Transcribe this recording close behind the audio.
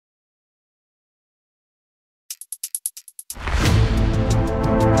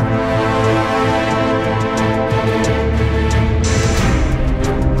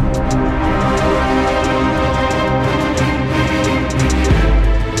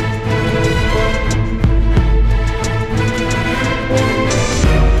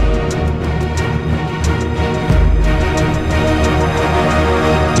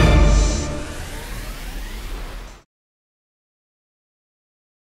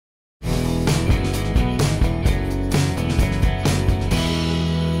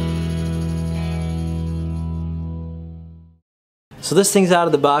So this thing's out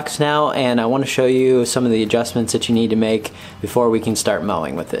of the box now, and I want to show you some of the adjustments that you need to make before we can start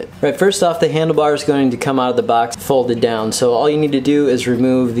mowing with it. Right, first off, the handlebar is going to come out of the box folded down. So all you need to do is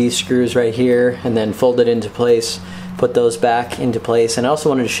remove these screws right here and then fold it into place. Put those back into place. And I also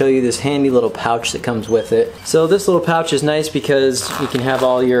wanted to show you this handy little pouch that comes with it. So this little pouch is nice because you can have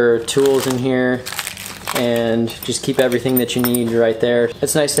all your tools in here and just keep everything that you need right there.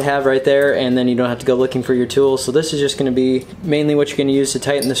 It's nice to have right there, and then you don't have to go looking for your tools. So this is just going to be mainly what you're going to use to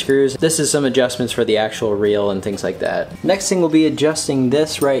tighten the screws. This is some adjustments for the actual reel and things like that. Next thing will be adjusting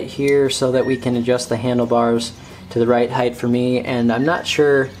this right here so that we can adjust the handlebars to the right height for me, and I'm not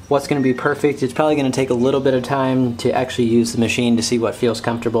sure what's going to be perfect. It's probably going to take a little bit of time to actually use the machine to see what feels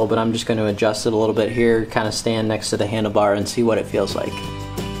comfortable, but I'm just going to adjust it a little bit here, kind of stand next to the handlebar and see what it feels like.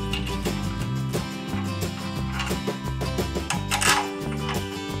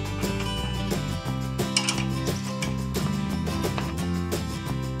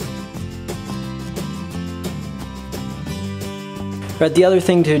 But the other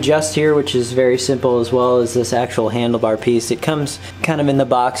thing to adjust here, which is very simple as well, is this actual handlebar piece. It comes kind of in the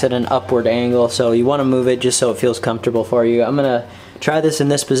box at an upward angle, so you want to move it just so it feels comfortable for you. I'm going to try this in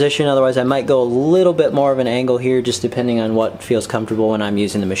this position, otherwise I might go a little bit more of an angle here, just depending on what feels comfortable when I'm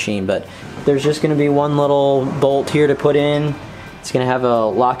using the machine. But there's just going to be one little bolt here to put in. It's going to have a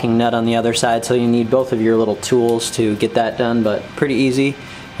locking nut on the other side, so you need both of your little tools to get that done, but pretty easy.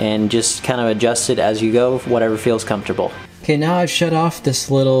 And just kind of adjust it as you go, whatever feels comfortable. Okay, now I've shut off this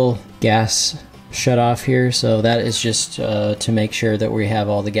little gas shut off here, so that is just to make sure that we have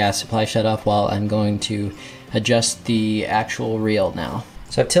all the gas supply shut off while I'm going to adjust the actual reel now.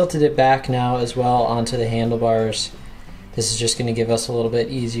 So I've tilted it back now as well onto the handlebars. This is just going to give us a little bit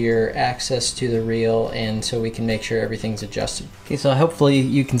easier access to the reel, and so we can make sure everything's adjusted. Okay, so hopefully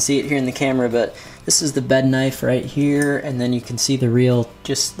you can see it here in the camera, but this is the bed knife right here, and then you can see the reel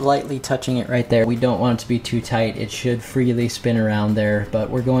just lightly touching it right there. We don't want it to be too tight. It should freely spin around there, but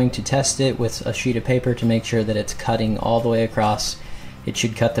we're going to test it with a sheet of paper to make sure that it's cutting all the way across. It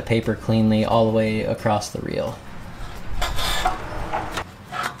should cut the paper cleanly all the way across the reel.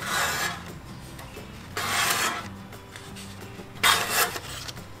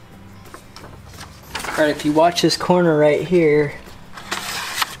 Alright, if you watch this corner right here,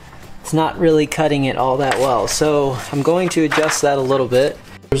 it's not really cutting it all that well, so I'm going to adjust that a little bit.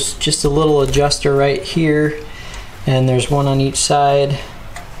 There's just a little adjuster right here, and there's one on each side,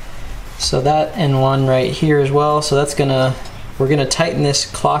 so that, and one right here as well. So that's we're gonna tighten this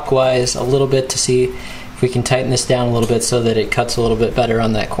clockwise a little bit to see if we can tighten this down a little bit so that it cuts a little bit better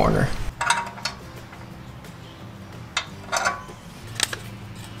on that corner.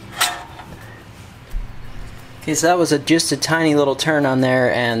 Okay, so that was just a tiny little turn on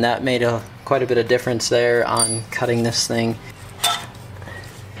there, and that made quite a bit of difference there on cutting this thing.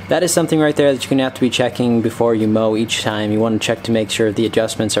 That is something right there that you're going to have to be checking before you mow each time. You want to check to make sure the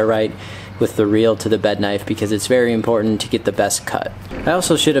adjustments are right with the reel to the bed knife, because it's very important to get the best cut. I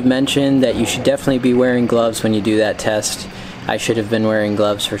also should have mentioned that you should definitely be wearing gloves when you do that test. I should have been wearing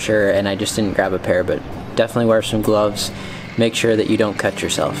gloves for sure, and I just didn't grab a pair, but definitely wear some gloves. Make sure that you don't cut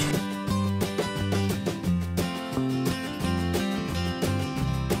yourself.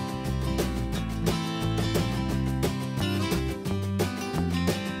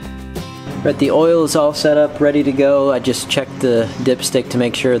 But the oil is all set up, ready to go. I just checked the dipstick to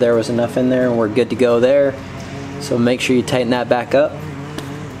make sure there was enough in there, and we're good to go there. So make sure you tighten that back up,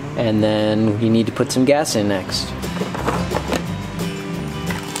 and then you need to put some gas in next.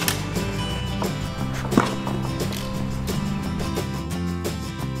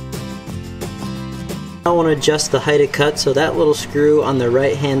 I want to adjust the height of cut, so that little screw on the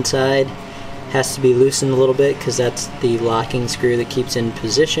right hand side has to be loosened a little bit, because that's the locking screw that keeps in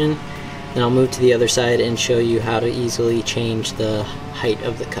position. Then I'll move to the other side and show you how to easily change the height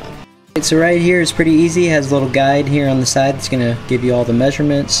of the cut. So right here is pretty easy. It has a little guide here on the side that's going to give you all the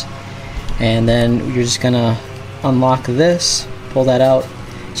measurements. And then you're just going to unlock this, pull that out.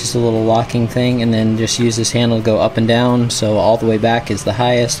 It's just a little locking thing, and then just use this handle to go up and down. So all the way back is the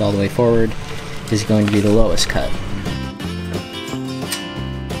highest, all the way forward is going to be the lowest cut.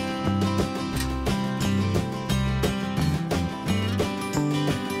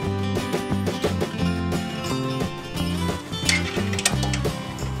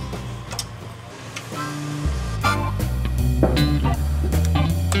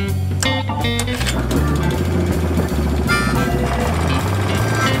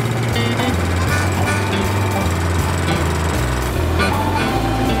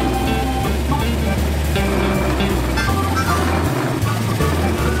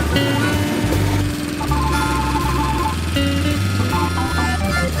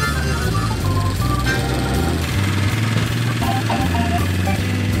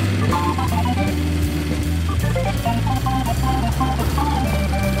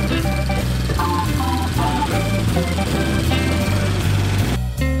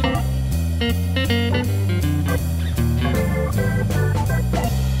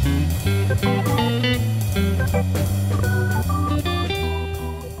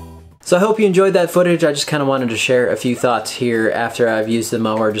 So I hope you enjoyed that footage. I just kind of wanted to share a few thoughts here after I've used the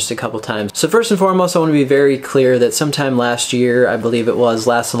mower just a couple times. So first and foremost, I want to be very clear that sometime last year, I believe it was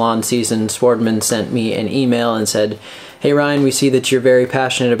last lawn season, Swardman sent me an email and said, "Hey Ryan, we see that you're very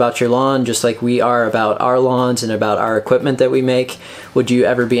passionate about your lawn, just like we are about our lawns and about our equipment that we make. Would you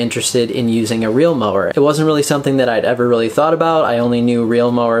ever be interested in using a reel mower?" It wasn't really something that I'd ever really thought about. I only knew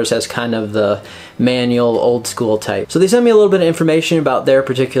reel mowers as kind of the manual, old school type. So they sent me a little bit of information about their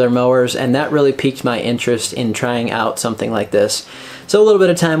particular mowers, and that really piqued my interest in trying out something like this. So a little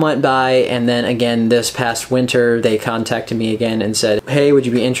bit of time went by, and then again this past winter they contacted me again and said, "Hey, would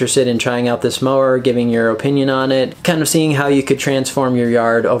you be interested in trying out this mower, giving your opinion on it, kind of seeing how you could transform your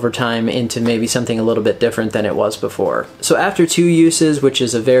yard over time into maybe something a little bit different than it was before." So after 2 uses, which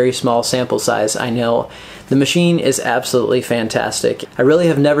is a very small sample size, I know the machine is absolutely fantastic. I really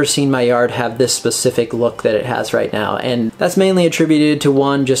have never seen my yard have this specific look that it has right now, and that's mainly attributed to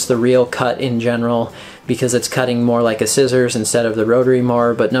one, just the reel cut in general, because it's cutting more like a scissors instead of the rotary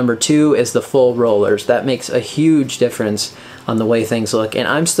mower, but number 2 is the full rollers. That makes a huge difference on the way things look, and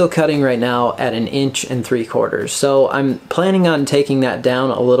I'm still cutting right now at 1 3/4 inches, so I'm planning on taking that down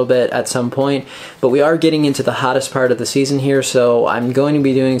a little bit at some point, but we are getting into the hottest part of the season here, so I'm going to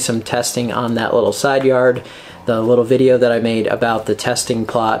be doing some testing on that little side yard, the little video that I made about the testing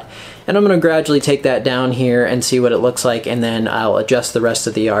plot, and I'm going to gradually take that down here and see what it looks like, and then I'll adjust the rest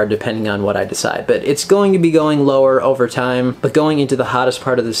of the yard depending on what I decide. But it's going to be going lower over time, but going into the hottest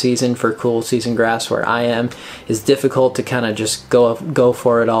part of the season for cool season grass where I am is difficult to kind of just go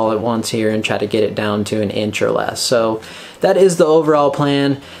for it all at once here and try to get it down to 1 inch or less. So that is the overall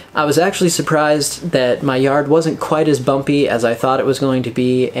plan. I was actually surprised that my yard wasn't quite as bumpy as I thought it was going to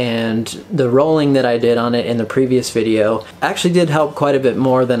be, and the rolling that I did on it in the previous video actually did help quite a bit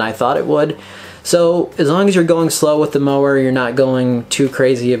more than I thought it would. So as long as you're going slow with the mower, you're not going too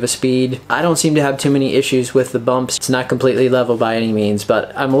crazy of a speed. I don't seem to have too many issues with the bumps. It's not completely level by any means,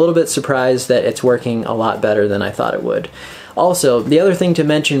 but I'm a little bit surprised that it's working a lot better than I thought it would. Also, the other thing to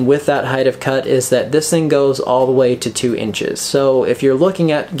mention with that height of cut is that this thing goes all the way to 2 inches. So if you're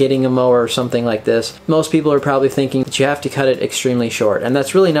looking at getting a mower or something like this, most people are probably thinking that you have to cut it extremely short, and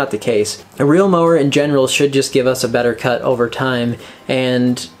that's really not the case. A reel mower in general should just give us a better cut over time,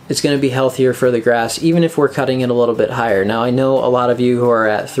 and it's going to be healthier for the grass even if we're cutting it a little bit higher. Now I know a lot of you who are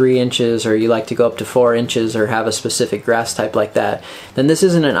at 3 inches, or you like to go up to 4 inches, or have a specific grass type like that, then this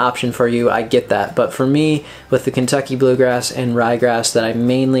isn't an option for you. I get that, but for me, with the Kentucky bluegrass and ryegrass that I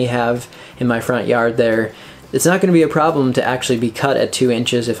mainly have in my front yard there, it's not going to be a problem to actually be cut at 2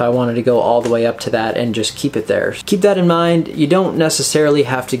 inches if I wanted to go all the way up to that and just keep it there. Keep that in mind. You don't necessarily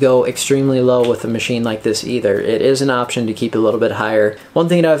have to go extremely low with a machine like this either. It is an option to keep it a little bit higher. One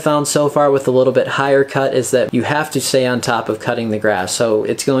thing that I've found so far with a little bit higher cut is that you have to stay on top of cutting the grass. So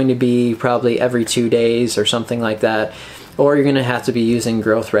it's going to be probably every 2 days or something like that. Or you're going to have to be using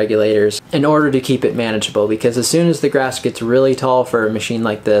growth regulators in order to keep it manageable, because as soon as the grass gets really tall for a machine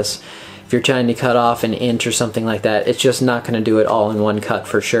like this, if you're trying to cut off 1 inch or something like that, it's just not going to do it all in one cut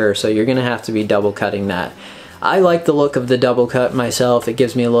for sure. So you're going to have to be double cutting that. I like the look of the double cut myself. It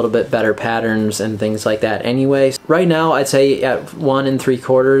gives me a little bit better patterns and things like that anyway. Right now I'd say at 1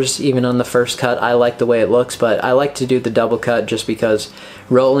 3/4 inches, even on the first cut, I like the way it looks, but I like to do the double cut just because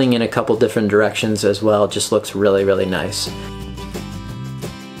rolling in a couple different directions as well just looks really, really nice.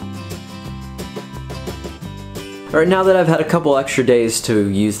 Alright, now that I've had a couple extra days to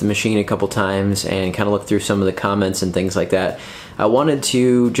use the machine a couple times and kind of look through some of the comments and things like that, I wanted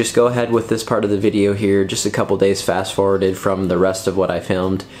to just go ahead with this part of the video here, just a couple days fast forwarded from the rest of what I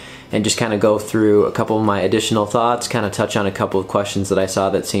filmed, and just kind of go through a couple of my additional thoughts, kind of touch on a couple of questions that I saw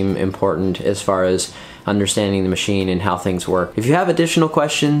that seem important as far as understanding the machine and how things work. If you have additional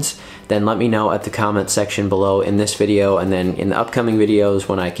questions, then let me know at the comment section below in this video, and then in the upcoming videos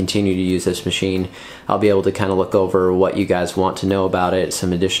when I continue to use this machine, I'll be able to kind of look over what you guys want to know about it,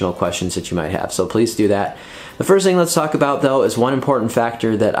 some additional questions that you might have. So please do that. The first thing let's talk about though is one important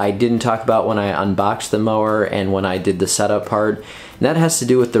factor that I didn't talk about when I unboxed the mower and when I did the setup part, and that has to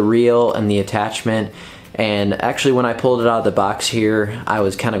do with the reel and the attachment. And actually when I pulled it out of the box here, I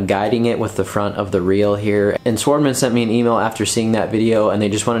was kind of guiding it with the front of the reel here. And Swardman sent me an email after seeing that video, and they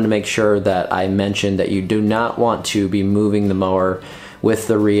just wanted to make sure that I mentioned that you do not want to be moving the mower with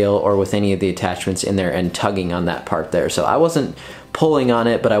the reel or with any of the attachments in there and tugging on that part there. So I wasn't pulling on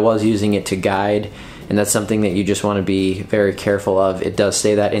it, but I was using it to guide, and that's something that you just want to be very careful of. It does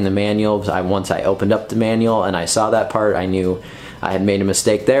say that in the manual. Once I opened up the manual and I saw that part, I knew I had made a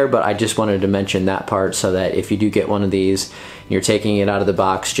mistake there, but I just wanted to mention that part so that if you do get one of these and you're taking it out of the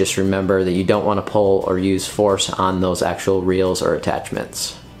box, just remember that you don't want to pull or use force on those actual reels or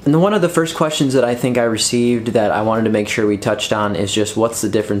attachments. And one of the first questions that I think I received that I wanted to make sure we touched on is just what's the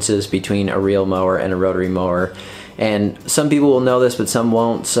differences between a reel mower and a rotary mower. And some people will know this, but some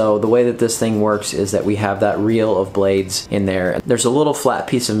won't. So the way that this thing works is that we have that reel of blades in there. There's a little flat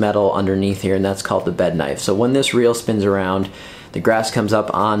piece of metal underneath here, and that's called the bed knife. So when this reel spins around, the grass comes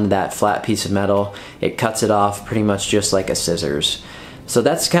up on that flat piece of metal. It cuts it off pretty much just like a scissors. So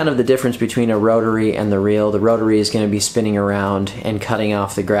that's kind of the difference between a rotary and the reel. The rotary is going to be spinning around and cutting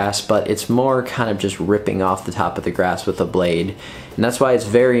off the grass, but it's more kind of just ripping off the top of the grass with a blade. And that's why it's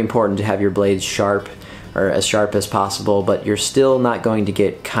very important to have your blades sharp, or as sharp as possible, but you're still not going to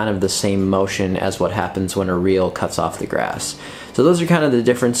get kind of the same motion as what happens when a reel cuts off the grass. So those are kind of the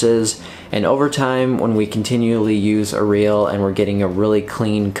differences, and over time when we continually use a reel and we're getting a really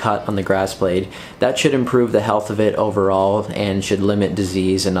clean cut on the grass blade, that should improve the health of it overall and should limit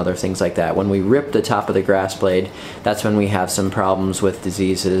disease and other things like that. When we rip the top of the grass blade, that's when we have some problems with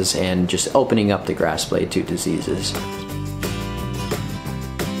diseases and just opening up the grass blade to diseases.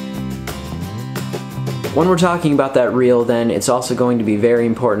 When we're talking about that reel, then it's also going to be very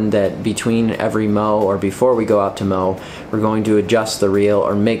important that between every mow, or before we go out to mow, we're going to adjust the reel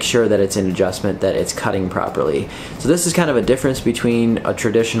or make sure that it's in adjustment, that it's cutting properly. So this is kind of a difference between a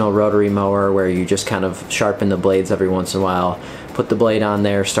traditional rotary mower where you just kind of sharpen the blades every once in a while, put the blade on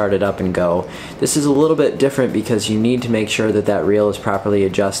there, start it up and go. This is a little bit different because you need to make sure that that reel is properly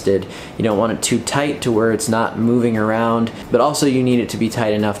adjusted. You don't want it too tight to where it's not moving around, but also you need it to be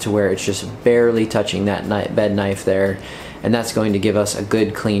tight enough to where it's just barely touching that bed knife there, and that's going to give us a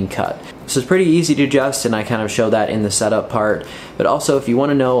good clean cut. So it's pretty easy to adjust, and I kind of show that in the setup part. But also, if you want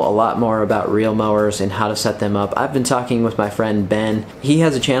to know a lot more about reel mowers and how to set them up, I've been talking with my friend Ben. He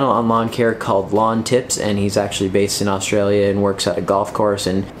has a channel on lawn care called Lawn Tips, and he's actually based in Australia and works at a golf course,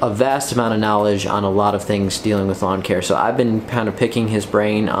 and a vast amount of knowledge on a lot of things dealing with lawn care. So I've been kind of picking his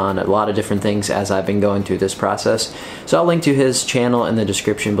brain on a lot of different things as I've been going through this process. So I'll link to his channel in the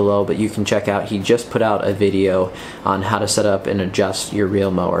description below, but you can check out, he just put out a video on how to set up and adjust your reel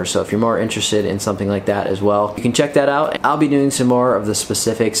mower. So if you're more interested in something like that as well, you can check that out. I'll be doing some more of the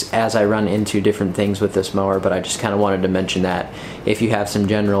specifics as I run into different things with this mower, but I just kind of wanted to mention that if you have some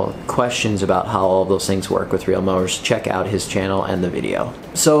general questions about how all of those things work with reel mowers, check out his channel and the video.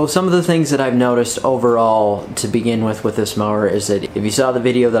 So some of the things that I've noticed overall to begin with this mower is that if you saw the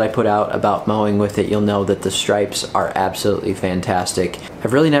video that I put out about mowing with it, you'll know that the stripes are absolutely fantastic.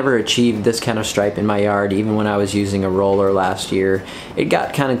 I've really never achieved this kind of stripe in my yard, even when I was using a roller last year. It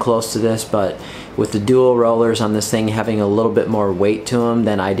got kind of close to this, but with the dual rollers on this thing having a little bit more weight to them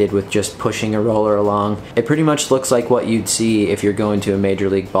than I did with just pushing a roller along, it pretty much looks like what you'd see if you're going to a major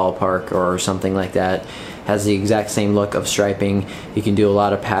league ballpark or something like that. Has the exact same look of striping. You can do a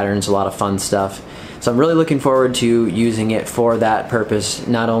lot of patterns, a lot of fun stuff. So I'm really looking forward to using it for that purpose,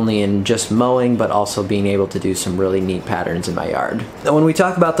 not only in just mowing, but also being able to do some really neat patterns in my yard. Now, when we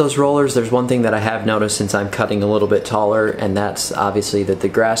talk about those rollers, there's one thing that I have noticed since I'm cutting a little bit taller, and that's obviously that the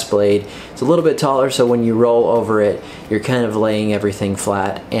grass blade is a little bit taller, so when you roll over it, you're kind of laying everything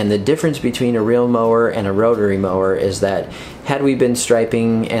flat. And the difference between a reel mower and a rotary mower is that had we been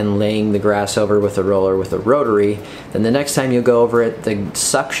striping and laying the grass over with a roller with a rotary, then the next time you go over it, the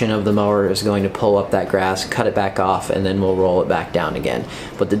suction of the mower is going to pull up that grass, cut it back off, and then we'll roll it back down again.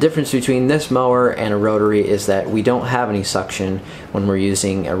 But the difference between this mower and a rotary is that we don't have any suction when we're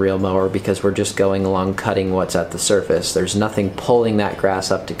using a reel mower because we're just going along cutting what's at the surface. There's nothing pulling that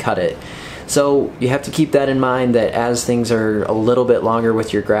grass up to cut it. So you have to keep that in mind, that as things are a little bit longer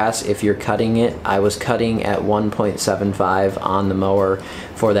with your grass, if you're cutting it, I was cutting at 1.75 on the mower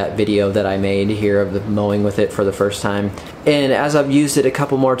for that video that I made here of the mowing with it for the first time. And as I've used it a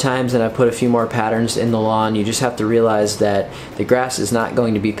couple more times and I put a few more patterns in the lawn, you just have to realize that the grass is not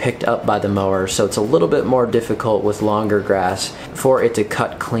going to be picked up by the mower, so it's a little bit more difficult with longer grass for it to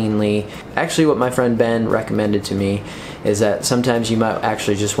cut cleanly. Actually, what my friend Ben recommended to me is that sometimes you might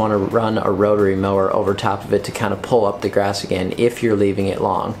actually just want to run a rotary mower over top of it to kind of pull up the grass again if you're leaving it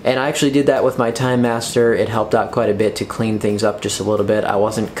long. And I actually did that with my Time Master. It helped out quite a bit to clean things up just a little bit. I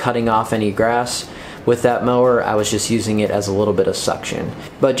wasn't cutting off any grass with that mower, I was just using it as a little bit of suction.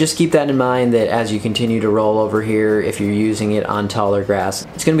 But just keep that in mind, that as you continue to roll over here, if you're using it on taller grass,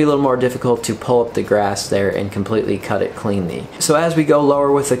 it's going to be a little more difficult to pull up the grass there and completely cut it cleanly. So as we go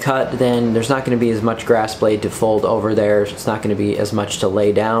lower with the cut, then there's not going to be as much grass blade to fold over there. It's not going to be as much to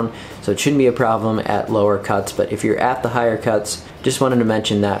lay down, so it shouldn't be a problem at lower cuts. But if you're at the higher cuts, just wanted to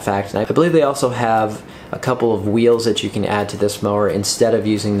mention that fact. And I believe they also have a couple of wheels that you can add to this mower instead of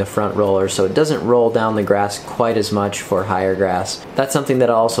using the front roller, so it doesn't roll down the grass quite as much for higher grass. That's something that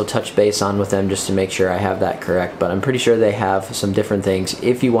I'll also touch base on with them just to make sure I have that correct, but I'm pretty sure they have some different things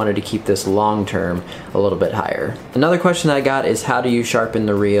if you wanted to keep this long term a little bit higher. Another question that I got is, how do you sharpen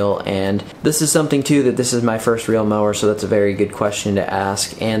the reel? And this is something too that this is my first reel mower, so that's a very good question to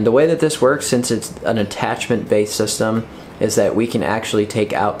ask. And the way that this works, since it's an attachment based system, is that we can actually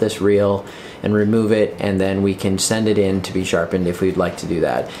take out this reel and remove it, and then we can send it in to be sharpened if we'd like to do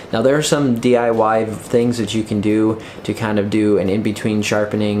that. Now there are some DIY things that you can do to kind of do an in-between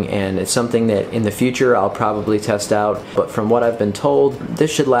sharpening, and it's something that in the future I'll probably test out, but from what I've been told,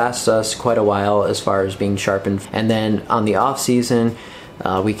 this should last us quite a while as far as being sharpened. And then on the off season,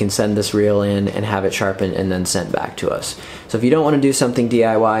 we can send this reel in and have it sharpened and then sent back to us. So if you don't want to do something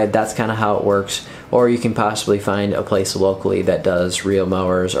DIY, that's kind of how it works. Or you can possibly find a place locally that does reel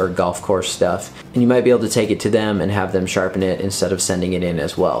mowers or golf course stuff, and you might be able to take it to them and have them sharpen it instead of sending it in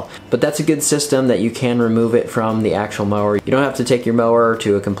as well. But that's a good system that you can remove it from the actual mower. You don't have to take your mower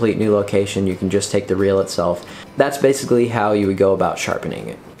to a complete new location, you can just take the reel itself. That's basically how you would go about sharpening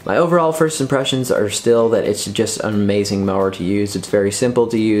it. My overall first impressions are still that it's just an amazing mower to use. It's very simple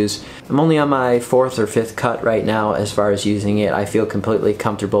to use. I'm only on my 4th or 5th cut right now as far as using it. I feel completely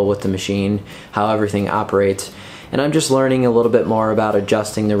comfortable with the machine, how everything operates. And I'm just learning a little bit more about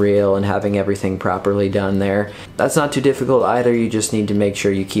adjusting the reel and having everything properly done there. That's not too difficult either, you just need to make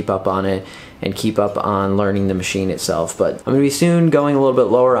sure you keep up on it and keep up on learning the machine itself. But I'm going to be soon going a little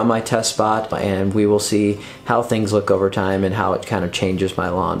bit lower on my test spot, and we will see how things look over time and how it kind of changes my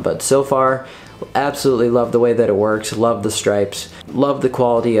lawn. But so far, absolutely love the way that it works, love the stripes, love the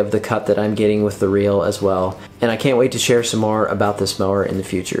quality of the cut that I'm getting with the reel as well. And I can't wait to share some more about this mower in the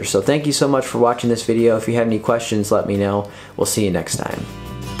future. So thank you so much for watching this video. If you have any questions, let me know. We'll see you next time.